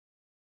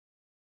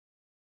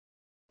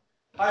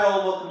Hi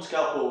all, welcome to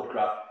Karl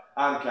Woodcraft.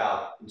 I'm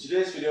Karl. In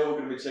today's video we're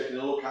going to be taking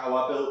a look at how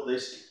I built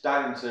this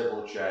dining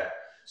table chair.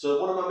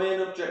 So one of my main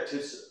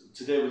objectives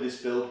today with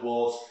this build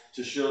was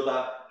to show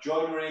that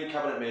joinery and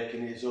cabinet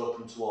making is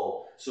open to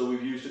all. So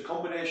we've used a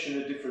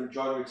combination of different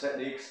joinery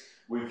techniques.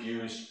 We've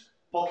used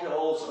pocket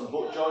holes and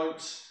butt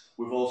joints.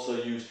 We've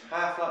also used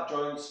half lap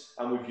joints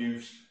and we've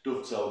used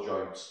dovetail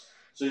joints.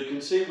 So you can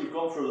see we've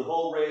gone through the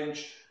whole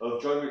range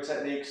of joinery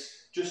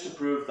techniques just to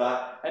prove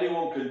that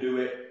anyone can do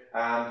it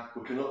and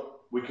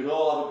we can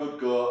all have a good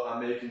go at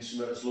making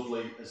something as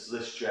lovely as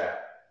this chair.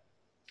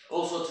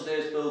 Also,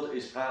 today's build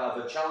is part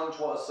of a challenge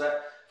what I set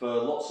for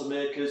lots of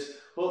makers.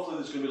 Hopefully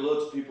there's going to be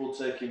loads of people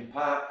taking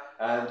part,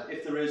 and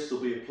if there is,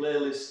 there'll be a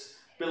playlist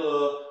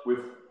below with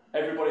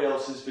everybody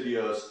else's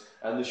videos,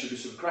 and there should be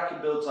some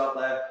cracking builds out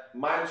there.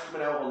 Mine's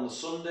coming out on the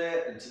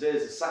Sunday and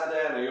today's the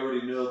Saturday, and I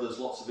already know there's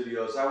lots of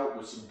videos out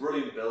with some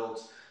brilliant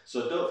builds.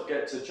 So don't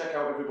forget to check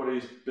out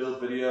everybody's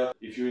build video.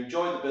 If you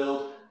enjoy the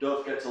build,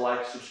 don't forget to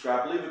like,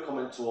 subscribe, leave a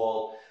comment to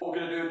all. What we're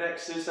going to do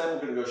next is then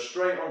we're going to go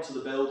straight onto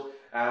the build,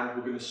 and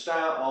we're going to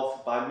start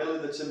off by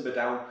milling the timber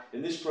down.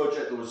 In this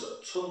project there was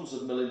tons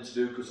of milling to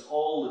do because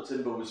all the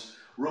timber was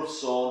rough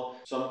sawn,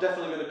 so I'm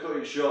definitely going to cut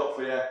it short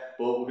for you,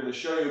 but we're going to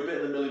show you a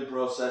bit of the milling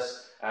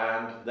process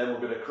and then we're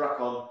going to crack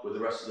on with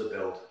the rest of the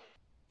build.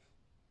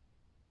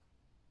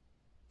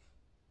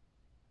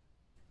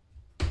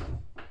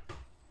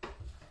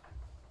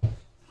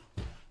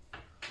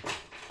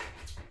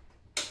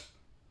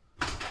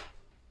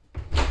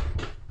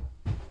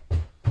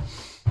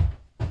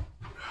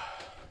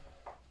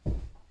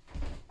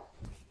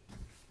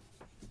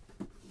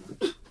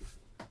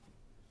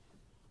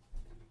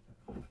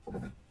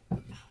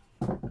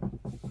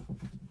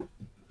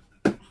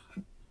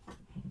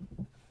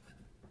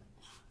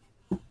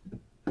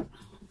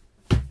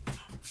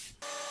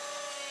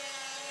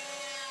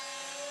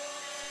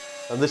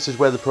 And this is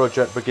where the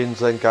project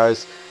begins then,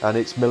 guys, and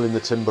it's milling the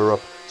timber up.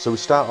 So we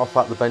start off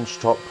at the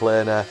benchtop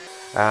planer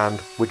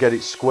and we get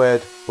it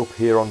squared up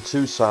here on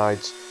two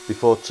sides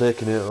before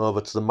taking it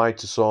over to the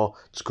mitre saw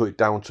to cut it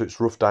down to its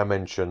rough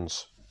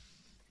dimensions.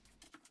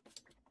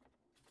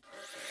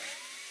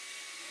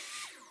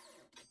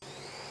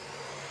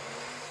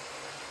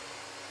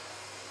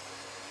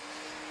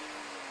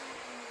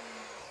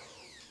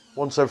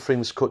 Once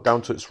everything's cut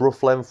down to its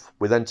rough length,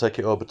 we then take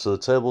it over to the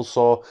table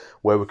saw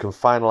where we can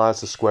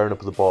finalise the squaring up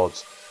of the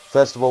boards.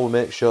 First of all, we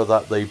make sure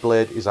that the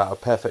blade is at a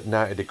perfect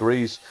 90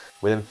 degrees.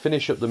 We then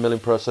finish up the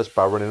milling process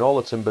by running all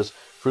the timbers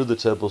through the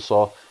table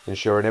saw,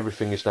 ensuring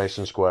everything is nice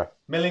and square.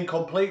 Milling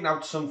complete, now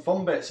to some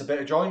fun bits, a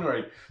bit of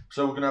joinery.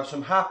 So we're going to have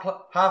some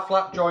half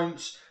lap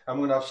joints and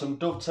we're going to have some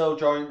dovetail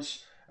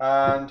joints,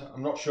 and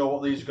I'm not sure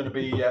what these are going to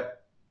be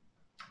yet,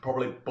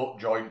 probably butt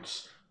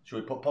joints.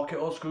 Should we put pocket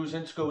hole screws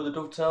in to go with the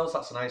dovetails?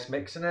 That's a nice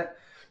mix in it.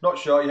 Not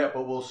sure yet,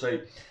 but we'll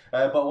see.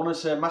 But I want to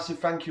say a massive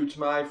thank you to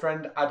my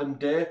friend Adam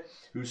Day,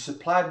 who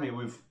supplied me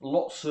with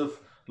lots of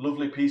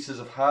lovely pieces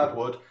of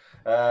hardwood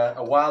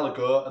a while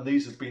ago, and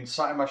these have been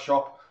sat in my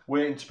shop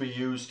waiting to be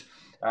used,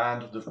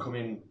 and they've come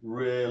in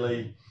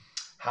really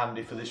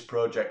handy for this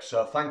project.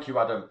 So thank you,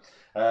 Adam.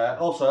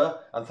 Also,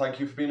 and thank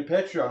you for being a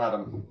Patreon,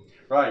 Adam.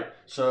 Right,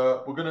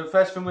 so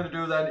first thing we're going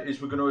to do then is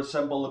we're going to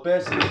assemble the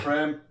base of the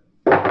frame.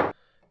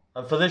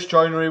 And for this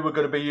joinery we're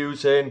going to be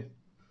using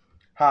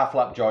half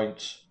lap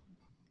joints.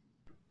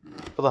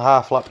 For the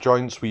half lap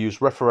joints we use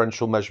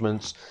referential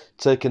measurements,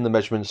 taking the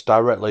measurements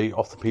directly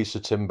off the piece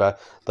of timber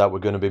that we're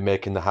going to be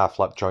making the half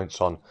lap joints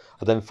on.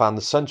 I then find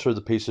the centre of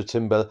the piece of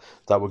timber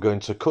that we're going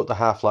to cut the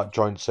half lap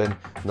joints in,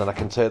 and then I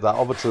can take that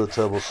over to the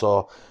table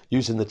saw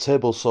using the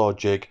table saw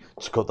jig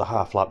to cut the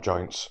half lap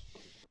joints.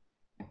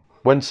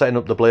 When setting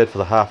up the blade for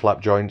the half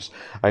lap joints,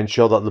 I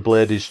ensure that the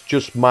blade is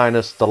just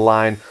minus the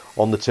line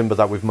on the timber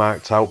that we've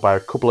marked out by a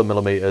couple of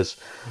millimetres.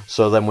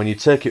 So then when you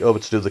take it over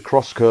to do the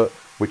cross cut,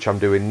 which I'm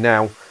doing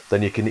now,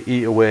 then you can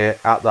eat away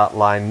at that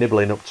line,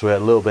 nibbling up to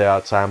it a little bit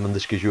at a time, and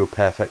this gives you a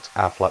perfect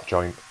half lap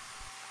joint.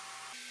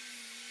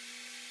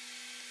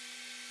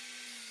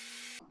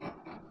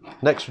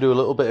 Next we do a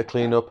little bit of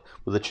clean up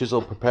with a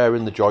chisel,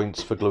 preparing the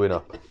joints for gluing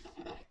up.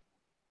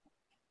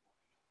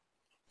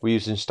 We're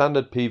using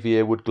standard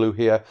PVA wood glue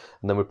here,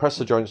 and then we press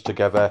the joints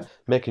together,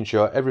 making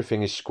sure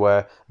everything is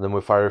square, and then we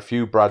fire a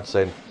few brads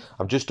in.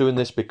 I'm just doing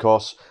this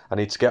because I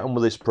need to get on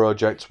with this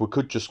project. We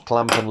could just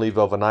clamp and leave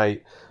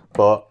overnight,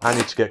 but I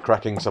need to get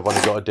cracking because I've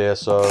only got a day or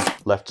so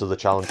left till the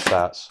challenge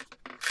starts.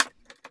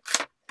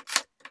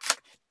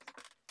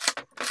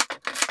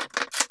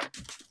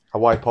 I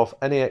wipe off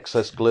any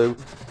excess glue.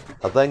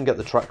 I then get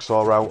the track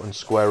saw out and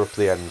square up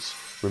the ends,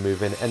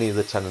 removing any of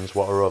the tenons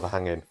what are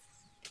overhanging.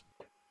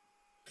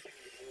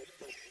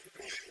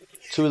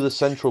 Two of the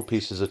central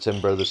pieces of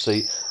timber of the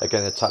seat are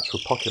getting attached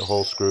with pocket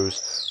hole screws,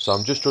 so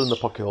I'm just running the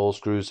pocket hole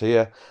screws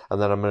here,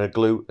 and then I'm going to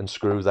glue and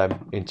screw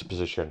them into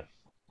position.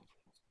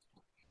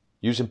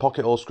 Using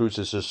pocket hole screws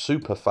is a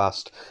super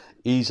fast,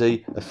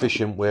 easy,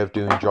 efficient way of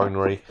doing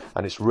joinery,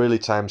 and it's really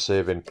time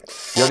saving.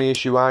 The only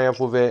issue I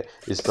have with it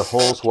is the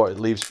holes what it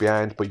leaves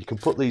behind, but you can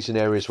put these in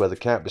areas where they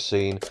can't be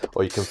seen,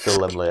 or you can fill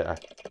them later.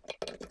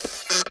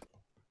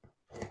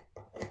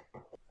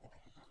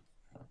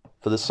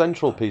 For the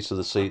central piece of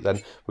the seat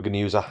then, we're going to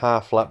use a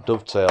half lap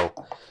dovetail.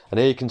 And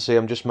here you can see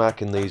I'm just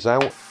marking these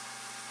out.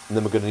 And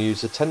then we're going to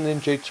use the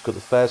 10mm jig to cut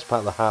the first part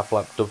of the half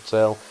lap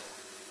dovetail.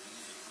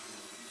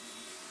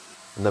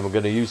 And then we're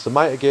going to use the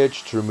mitre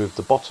gauge to remove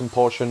the bottom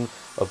portion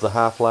of the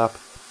half lap.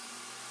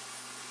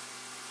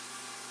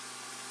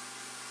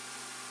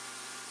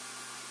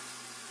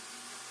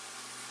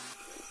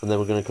 And then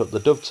we're going to cut the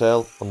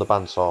dovetail on the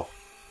bandsaw.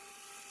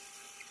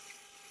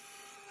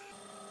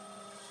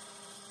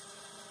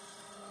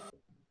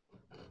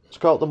 To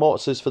cut out the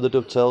mortises for the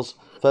dovetails,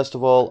 first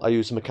of all I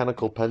use a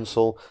mechanical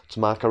pencil to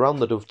mark around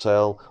the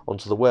dovetail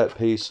onto the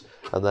workpiece,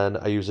 and then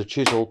I use a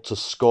chisel to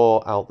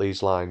score out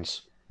these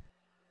lines.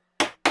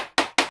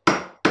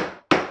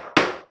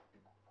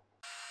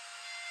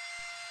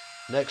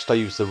 Next I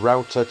use the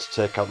router to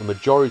take out the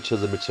majority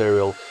of the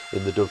material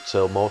in the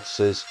dovetail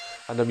mortises,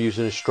 and I'm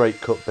using a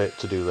straight cut bit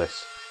to do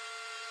this.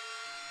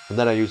 And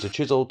then I use a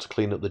chisel to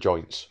clean up the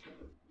joints.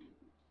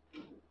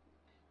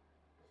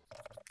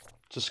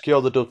 To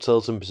secure the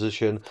dovetails in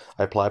position,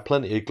 I apply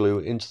plenty of glue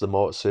into the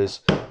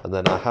mortises, and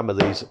then I hammer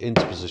these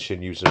into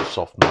position using a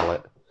soft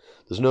mallet.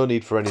 There's no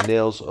need for any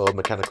nails or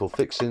mechanical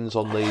fixings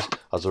on these,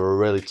 as they're a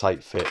really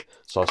tight fit,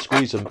 so I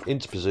squeeze them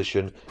into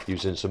position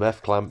using some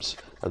F-clamps,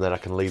 and then I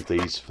can leave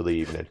these for the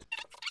evening.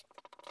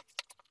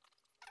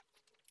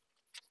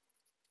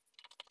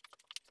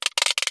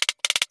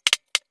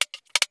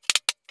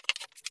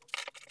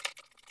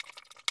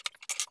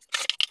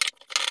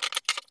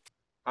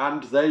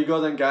 And there you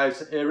go then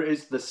guys, here it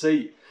is, the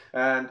seat.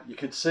 And you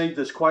can see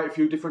there's quite a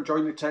few different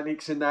joinery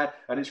techniques in there,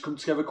 and it's come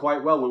together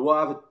quite well. We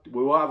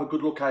won't have a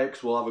good look at it,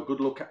 because we'll have a good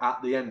look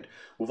at the end.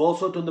 We've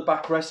also done the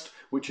backrest,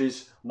 which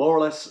is more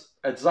or less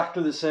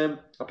exactly the same,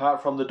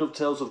 apart from the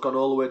dovetails have gone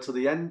all the way to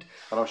the end,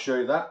 and I'll show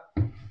you that.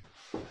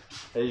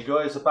 There you go,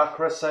 here's the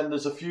backrest, and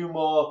there's a few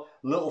more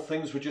little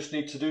things we just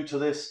need to do to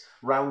this,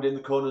 rounding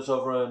the corners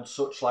over and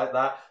such like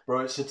that,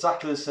 but it's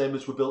exactly the same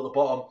as we built the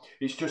bottom.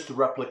 It's just a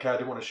replica, I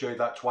didn't want to show you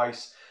that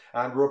twice.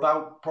 And we're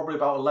probably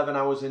about 11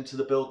 hours into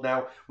the build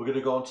now. We're going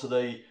to go on to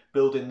the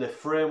building the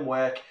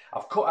framework.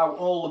 I've cut out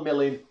all the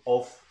milling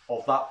of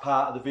that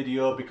part of the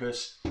video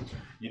because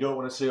you don't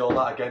want to see all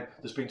that again.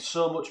 There's been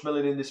so much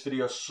milling in this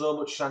video, so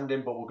much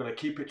sanding, but we're going to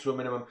keep it to a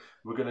minimum.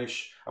 I'm going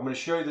to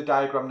show you the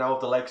diagram now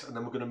of the legs, and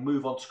then we're going to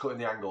move on to cutting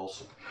the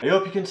angles. I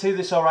hope you can see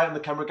this all right on the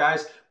camera,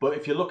 guys, but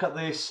if you look at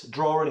this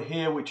drawing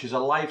here, which is a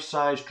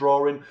life-size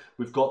drawing,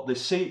 we've got the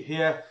seat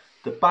here,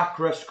 the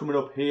backrest coming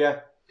up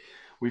here,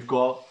 we've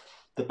got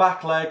the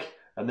back leg,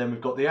 and then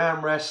we've got the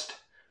armrest,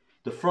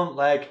 the front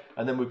leg,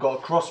 and then we've got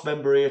a cross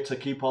member here to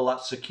keep all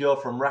that secure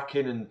from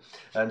racking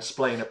and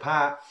splaying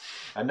apart.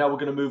 And now we're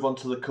going to move on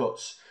to the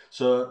cuts.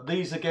 So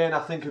these again I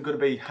think are going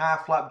to be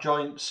half lap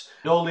joints.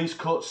 All these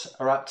cuts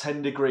are at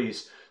 10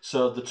 degrees.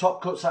 So the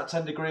top cut's at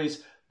 10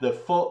 degrees, the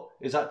foot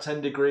is at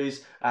 10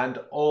 degrees, and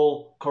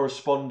all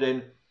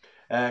corresponding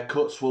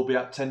cuts will be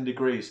at 10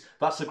 degrees.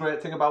 That's the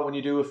great thing about when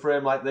you do a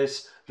frame like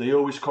this, they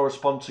always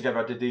correspond together.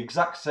 I did the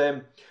exact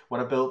same when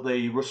I built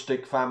the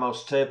rustic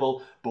farmhouse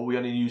table, but we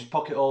only used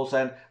pocket holes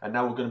then, and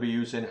now we're going to be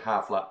using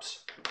half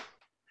laps.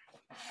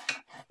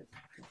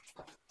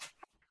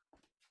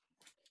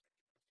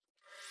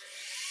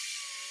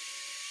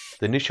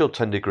 The initial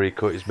 10 degree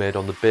cut is made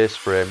on the base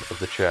frame of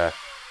the chair.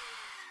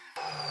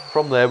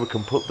 From there we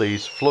can put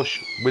these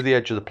flush with the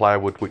edge of the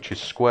plywood, which is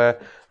square,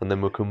 and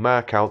then we can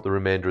mark out the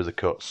remainder of the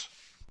cuts.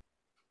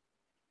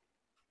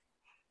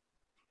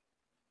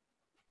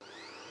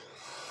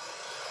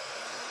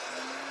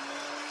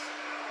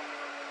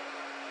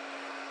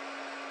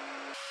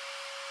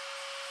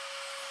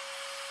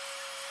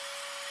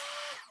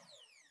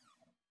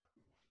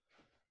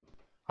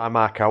 I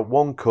mark out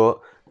one cut,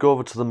 go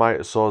over to the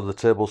mitre saw or the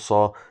table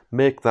saw,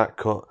 make that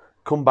cut,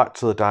 come back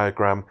to the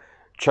diagram,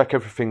 check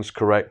everything's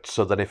correct,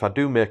 so that if I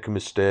do make a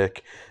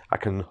mistake, I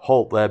can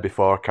halt there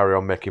before I carry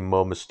on making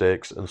more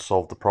mistakes and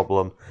solve the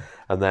problem.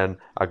 And then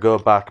I go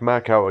back,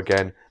 mark out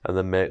again, and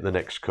then make the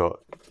next cut.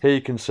 Here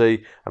you can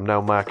see I'm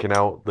now marking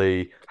out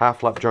the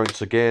half lap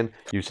joints again,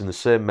 using the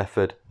same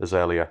method as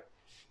earlier.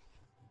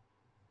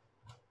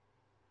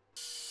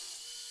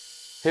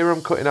 Here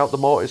I'm cutting out the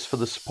mortise for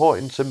the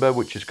supporting timber,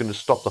 which is going to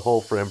stop the whole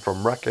frame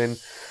from racking.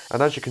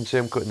 And as you can see,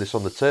 I'm cutting this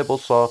on the table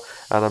saw,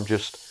 and I'm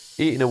just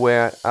eating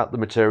away at the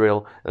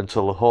material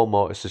until the whole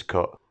mortise is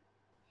cut.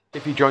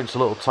 If your joint's a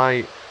little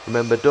tight,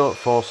 remember, don't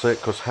force it,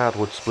 because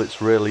hardwood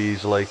splits really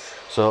easily.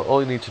 So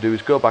all you need to do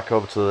is go back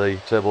over to the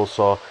table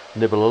saw,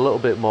 nibble a little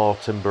bit more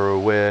timber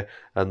away,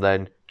 and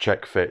then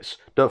check fits.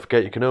 Don't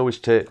forget, you can always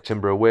take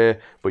timber away,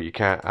 but you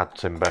can't add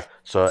timber,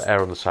 so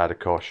err on the side of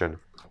caution.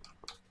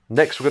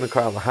 Next we're going to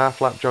cut out the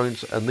half lap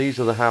joints, and these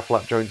are the half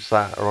lap joints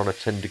that are on a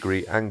 10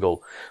 degree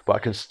angle. But I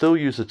can still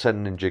use the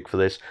 10mm jig for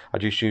this. I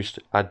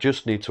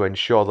just need to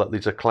ensure that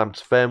these are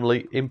clamped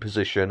firmly in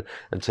position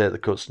and take the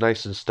cuts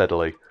nice and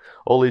steadily.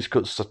 All these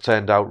cuts have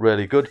turned out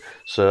really good,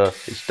 so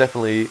it's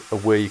definitely a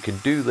way you can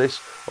do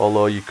this,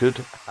 although you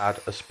could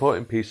add a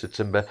supporting piece of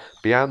timber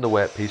behind the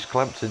workpiece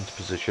clamped into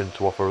position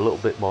to offer a little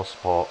bit more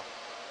support.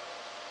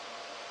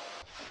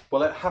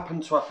 Well, it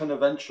happened to happen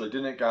eventually,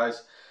 didn't it,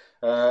 guys?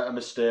 a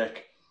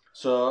mistake.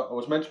 So I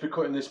was meant to be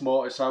cutting this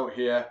mortise out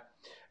here,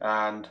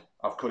 and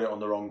I've cut it on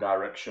the wrong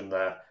direction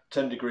there.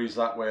 10 degrees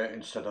that way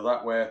instead of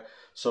that way.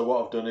 So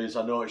what I've done is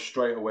I noticed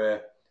straight away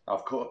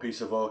I've cut a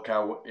piece of oak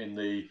out in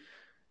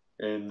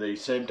the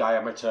same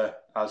diameter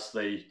as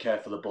the care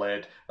for the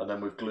blade, and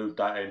then we've glued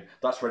that in.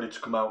 That's ready to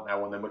come out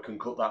now, and then we can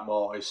cut that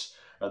mortise,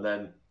 and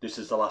then this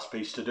is the last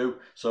piece to do.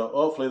 So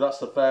hopefully that's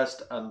the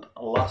first and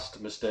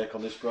last mistake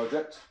on this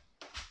project.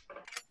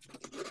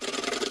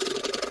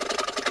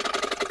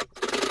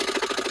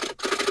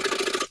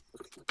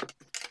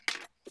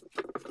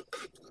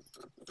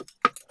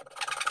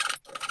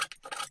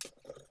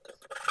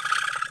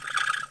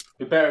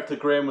 It'd be better if the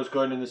grain was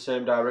going in the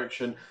same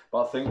direction,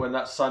 but I think when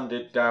that's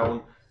sanded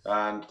down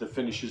and the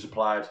finish is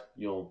applied,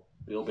 it'll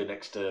be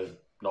next to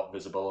not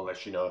visible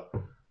unless you know,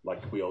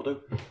 like we all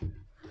do.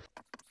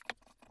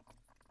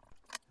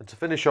 And to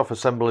finish off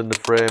assembling the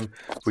frame,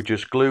 we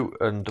just glue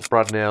and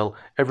brad nail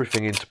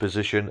everything into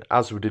position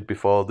as we did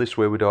before. This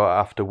way we don't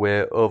have to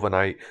wait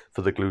overnight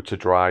for the glue to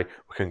dry.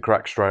 We can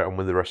crack straight on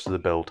with the rest of the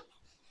build.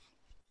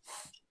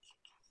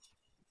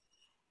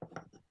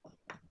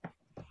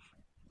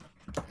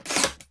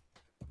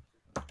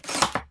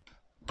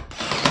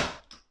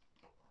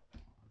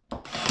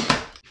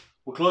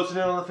 We're closing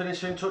in on the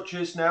finishing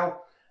touches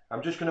now.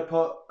 I'm just going to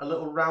put a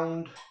little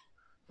round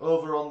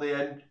over on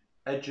the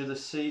edge of the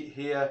seat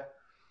here.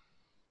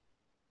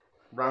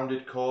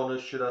 Rounded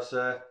corners, should I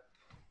say.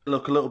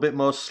 Look a little bit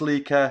more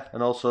sleeker,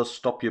 and also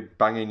stop you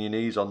banging your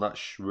knees on that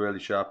really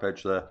sharp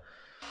edge there.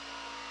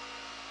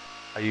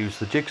 I use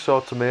the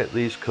jigsaw to make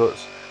these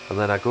cuts, and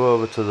then I go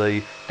over to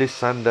the disc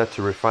sander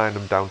to refine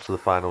them down to the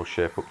final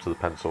shape up to the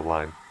pencil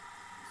line.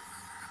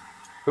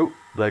 Oh,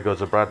 there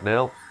goes a brad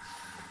nail.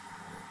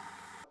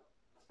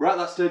 We're at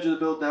that stage of the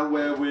build now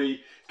where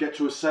we get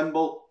to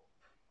assemble.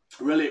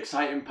 Really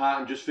exciting part,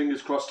 and just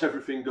fingers crossed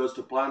everything goes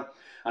to plan.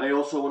 And I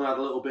also want to add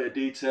a little bit of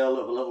detail,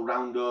 a little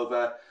round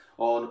over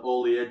on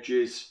all the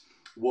edges,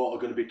 what are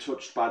going to be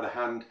touched by the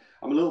hand.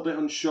 I'm a little bit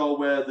unsure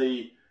where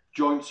the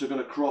joints are going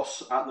to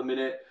cross at the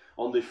minute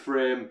on the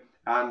frame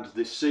and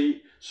the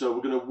seat, so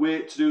we're going to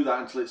wait to do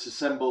that until it's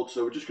assembled.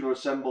 So we're just going to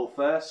assemble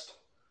first.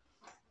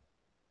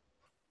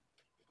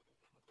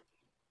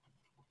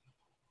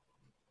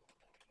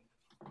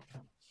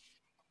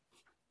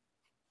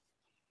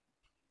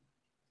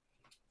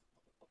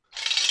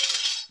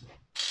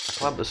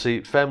 Clamp the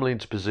seat firmly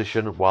into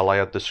position while I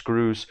add the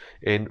screws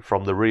in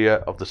from the rear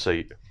of the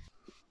seat.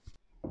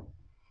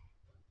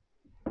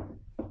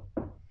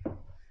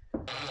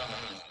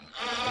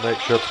 Make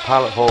sure to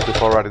pilot hole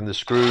before adding the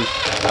screws,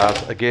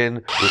 as again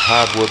with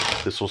hardwood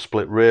this will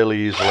split really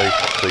easily,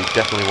 so you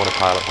definitely want to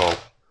pilot hole.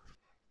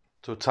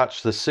 To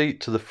attach the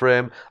seat to the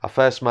frame, I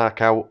first mark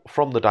out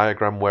from the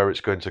diagram where it's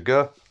going to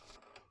go.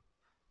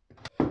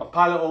 I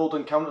pilot holed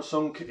and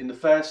countersunk in the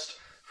first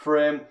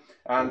frame,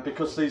 and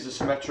because these are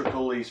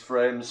symmetrical, these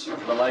frames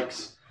for the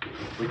legs,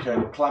 we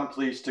can clamp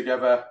these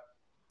together,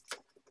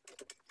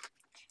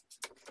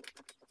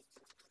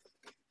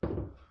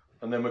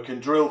 and then we can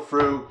drill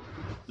through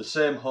the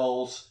same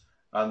holes,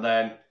 and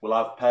then we'll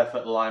have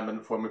perfect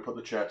alignment for when we put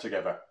the chair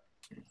together.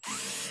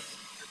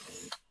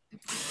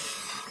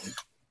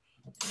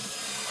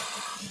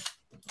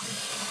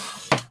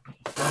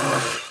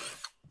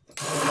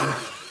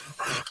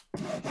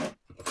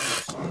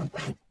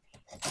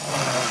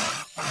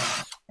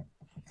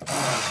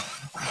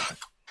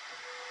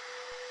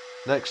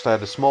 Next I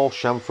had a small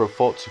chamfer of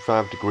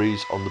 45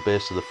 degrees on the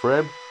base of the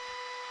frame.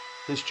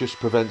 This just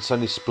prevents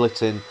any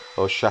splitting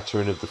or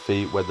shattering of the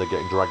feet when they're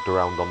getting dragged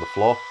around on the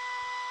floor.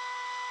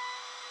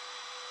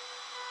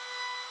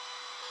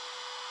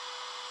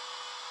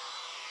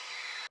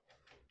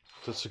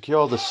 To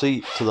secure the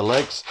seat to the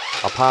legs,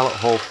 I pilot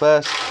hole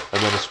first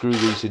and then I screw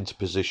these into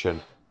position.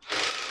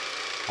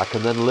 I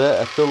can then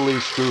later fill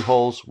these screw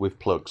holes with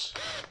plugs.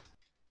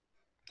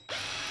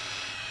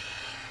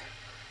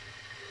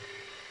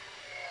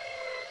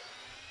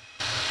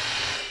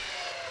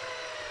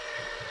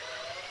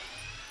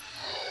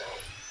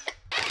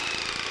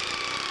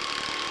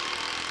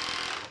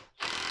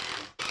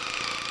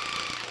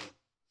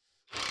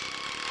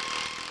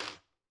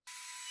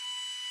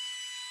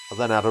 I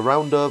then add a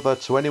round over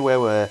to anywhere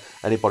where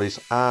anybody's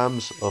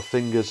arms or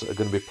fingers are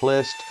going to be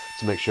placed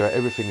to make sure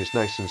everything is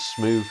nice and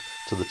smooth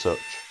to the touch.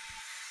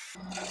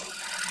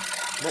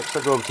 Next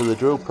I go over to the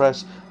drill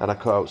press and I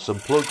cut out some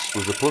plugs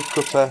with the plug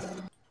cutter,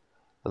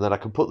 and then I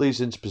can put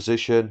these into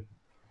position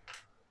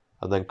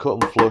and then cut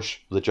them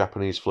flush with the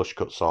Japanese flush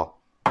cut saw.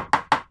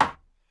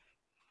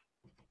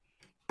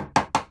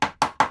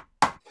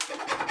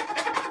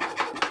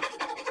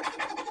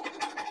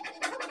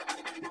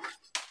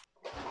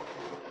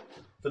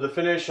 For the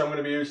finish, I'm going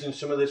to be using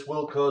some of this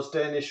Wilko's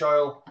Danish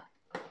oil.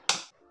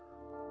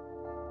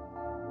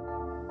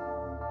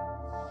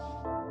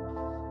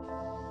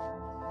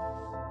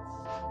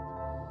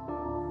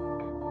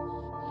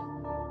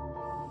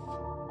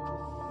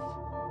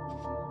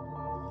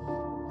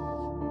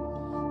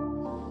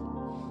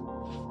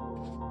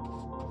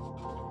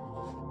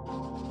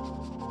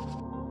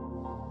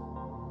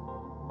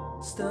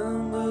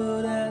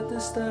 Stumbled at the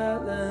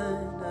start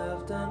line,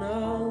 I've done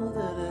all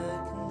that I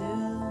can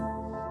do,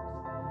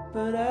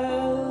 but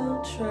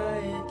I'll try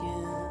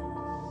again,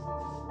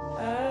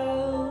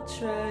 I'll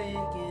try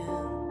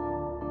again.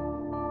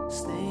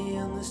 Stay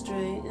on the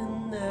straight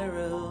and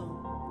narrow,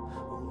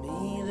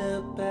 we'll meet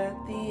up at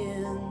the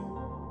end.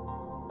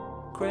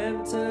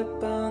 Cramped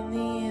up on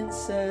the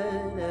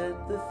inside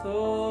at the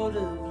thought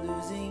of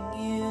losing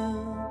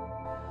you,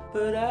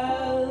 but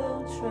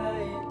I'll try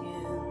again,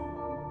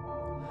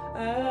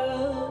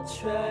 I'll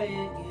try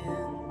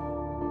again.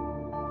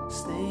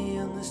 Stay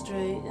on the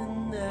straight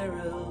and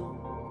narrow,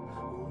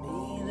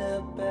 we'll meet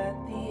up at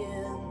the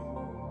end.